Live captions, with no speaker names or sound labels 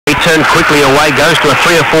turn quickly away, goes to a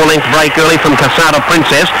 3 or 4 length break early from Casada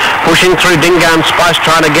Princess, pushing through Dingaan Spice,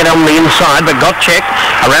 trying to get on the inside, but got checked.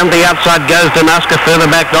 Around the outside goes Danuska, further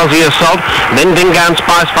back Aussie Assault, then Dingaan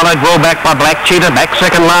Spice followed well back by Black Cheetah, back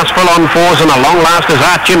second last full on fours, and a long last is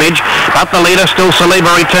Arch Image, but the leader still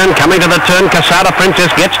Saliba Return. Coming to the turn, Casada Princess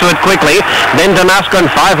gets to it quickly, then Danuska, and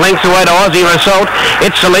 5 lengths away to Aussie Assault.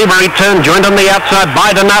 It's Saliba Return, joined on the outside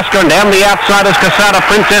by Danuska, and down the outside is Casada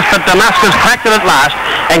Princess, but Danuska's cracked it at last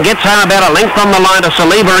and gets home about a length on the line to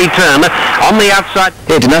Saliba Return on the outside.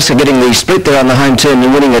 Yeah, Danuska getting the split there on the home turn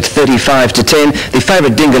and winning at 35 to 10. The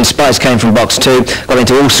favourite Dingaan Spice came from box 2, got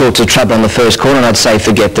into all sorts of trouble on the first corner, and I'd say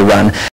forget the run.